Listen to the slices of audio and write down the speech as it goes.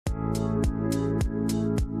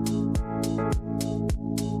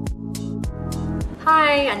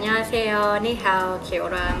Hi, 안녕하세요, ni hao, kia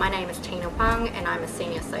ora. My name is Tina Wang and I'm a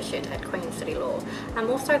Senior Associate at QueenCityLaw. I'm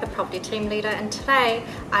also the Property Team Leader, and today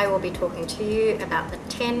I will be talking to you about the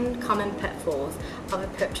 10 common pitfalls of a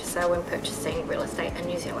purchaser when purchasing real estate in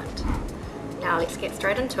New Zealand. Now let's get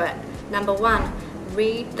straight into it. Number 1,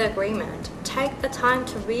 read the agreement. Take the time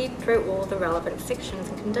to read through all the relevant sections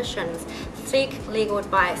and conditions. Seek legal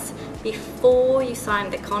advice before you sign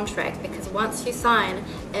the contract, because once you sign,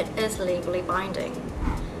 it is legally binding.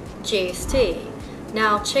 GST.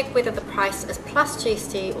 Now check whether the price is plus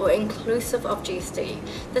GST or inclusive of GST.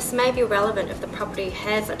 This may be relevant if the property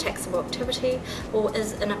has a taxable activity or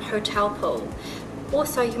is in a hotel pool.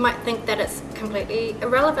 Also, you might think that it's completely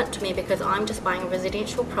irrelevant to me because I'm just buying a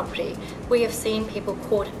residential property. We have seen people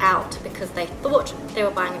caught out because they thought they were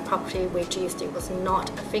buying a property where GST was not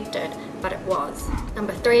affected, but it was.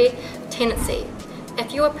 Number 3, tenancy.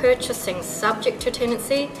 If you are purchasing subject to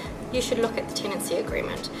tenancy, you should look at the tenancy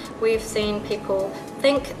agreement. We've seen people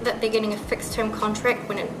think that they're getting a fixed term contract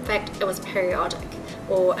when in fact it was periodic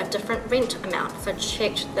or a different rent amount. So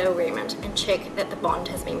check the agreement and check that the bond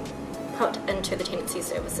has been put into the Tenancy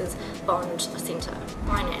Services Bond Centre.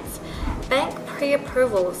 Finance. Bank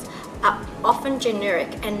pre-approvals are often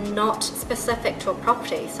generic and not specific to a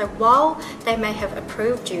property. So while they may have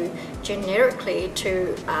approved you generically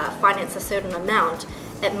to finance a certain amount,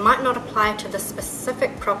 it might not apply to the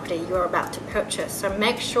specific property you're about to purchase. So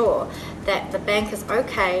make sure that the bank is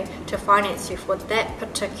okay to finance you for that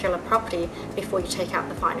particular property before you take out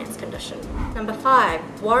the finance condition. Number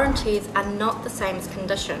 5, warranties are not the same as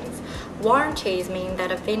conditions. Warranties mean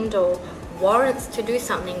that a vendor warrants to do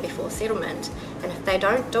something before settlement, and if they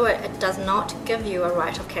don't do it, it does not give you a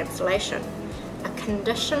right of cancellation. A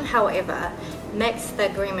condition, however, makes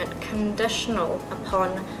the agreement conditional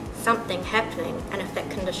upon something happening, and if that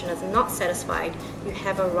condition is not satisfied, you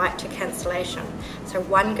have a right to cancellation. So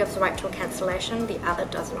one gives right to a cancellation, the other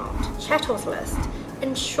does not. Chattels list.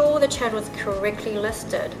 Ensure the chattel is correctly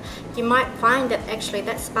listed. You might find that actually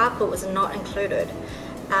that sparkle is not included.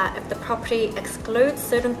 If the property excludes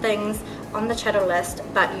certain things on the chattel list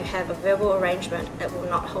but you have a verbal arrangement, it will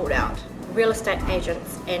not hold out. Real estate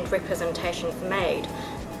agents and representations made.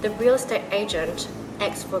 The real estate agent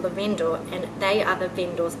acts for the vendor and they are the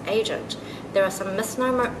vendor's agent. There are some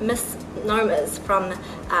misnomers from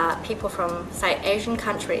people from, say, Asian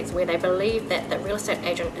countries where they believe that the real estate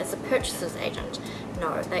agent is a purchaser's agent.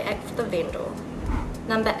 No, they act for the vendor.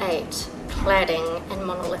 Number 8, cladding and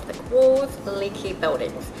monolithic walls, leaky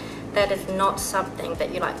buildings. That is not something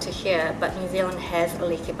that you like to hear, but New Zealand has a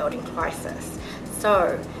leaky building crisis.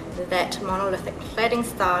 So that monolithic cladding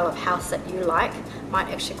style of house that you like might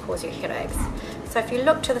actually cause you headaches. So if you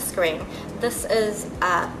look to the screen, this is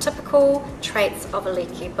typical traits of a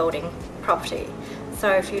leaky building property. So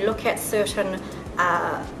if you look at certain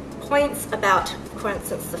points about, for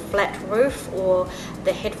instance, the flat roof or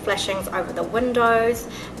the head flashings over the windows,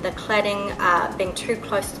 the cladding being too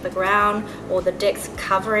close to the ground, or the decks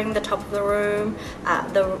covering the top of the room,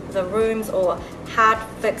 the rooms or hard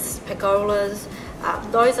fixed pergolas,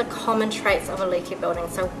 those are common traits of a leaky building,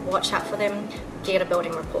 so watch out for them, get a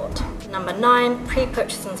building report. Number 9,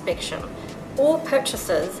 pre-purchase inspection. All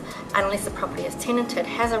purchasers, unless the property is tenanted,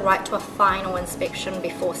 has a right to a final inspection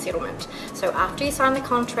before settlement. So after you sign the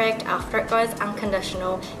contract, after it goes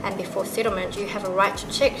unconditional, and before settlement, you have a right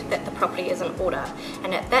to check that the property is in order.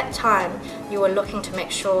 And at that time, you are looking to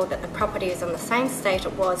make sure that the property is in the same state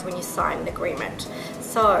it was when you signed the agreement.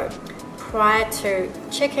 So prior to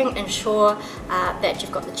checking, ensure that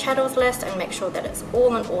you've got the chattels list and make sure that it's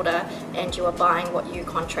all in order and you are buying what you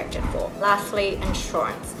contracted for. Lastly,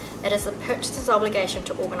 insurance. It is the purchaser's obligation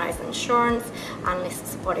to organise insurance unless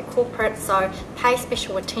it's a body corporate, so pay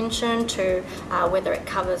special attention to whether it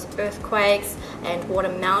covers earthquakes and what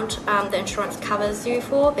amount the insurance covers you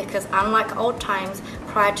for, because unlike old times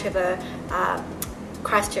prior to the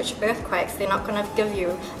Christchurch earthquakes, they're not going to give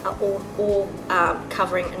you all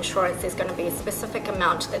covering insurance. There's going to be a specific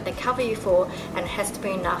amount that they cover you for, and it has to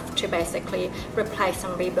be enough to basically replace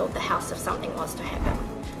and rebuild the house if something was to happen.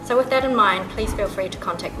 So with that in mind, please feel free to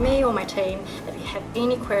contact me or my team if you have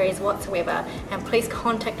any queries whatsoever, and please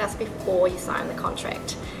contact us before you sign the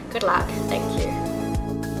contract. Good luck. Thank you.